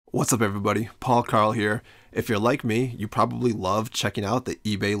What's up everybody, Paul Carl here. If you're like me, you probably love checking out the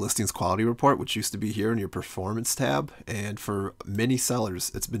eBay listings quality report, which used to be here in your performance tab, and for many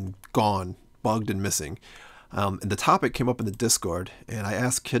sellers it's been gone, bugged and missing. And the topic came up in the Discord, and I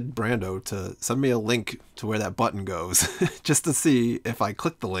asked Kid Brando to send me a link to where that button goes just to see if I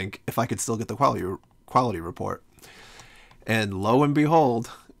click the link, if I could still get the quality report. And lo and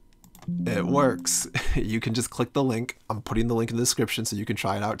behold, it works. You can just click the link. I'm putting the link in the description so you can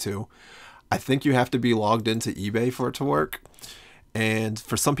try it out too. I think you have to be logged into eBay for it to work. And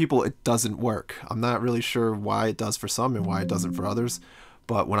for some people, it doesn't work. I'm not really sure why it does for some and why it doesn't for others.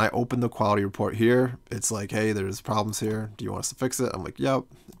 But when I open the quality report here, it's like, hey, there's problems here. Do you want us to fix it? I'm like, yep,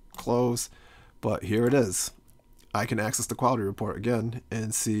 close. But here it is. I can access the quality report again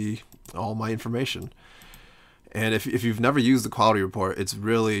and see all my information. And if you've never used the quality report, it's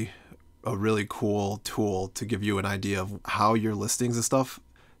really a really cool tool to give you an idea of how your listings and stuff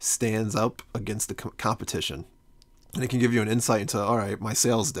stands up against the competition. And it can give you an insight into, all right, my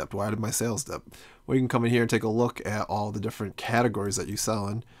sales dipped. Why did my sales dip? Well, you can come in here and take a look at all the different categories that you sell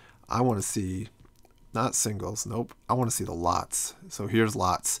in. I want to see, not singles, nope. I want to see the lots. So here's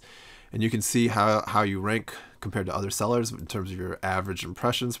lots. And you can see how you rank compared to other sellers in terms of your average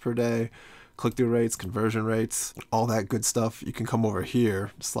impressions per day, click-through rates, conversion rates, all that good stuff. You can come over here,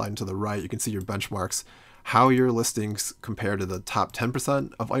 slide to the right, you can see your benchmarks, how your listings compare to the top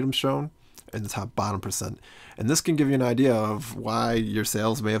 10% of items shown and the top bottom percent. And this can give you an idea of why your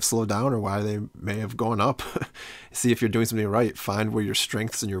sales may have slowed down or why they may have gone up. See if you're doing something right. Find where your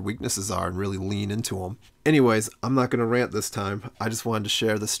strengths and your weaknesses are and really lean into them. Anyways, I'm not going to rant this time. I just wanted to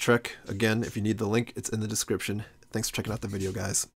share this trick. Again, if you need the link, it's in the description. Thanks for checking out the video, guys.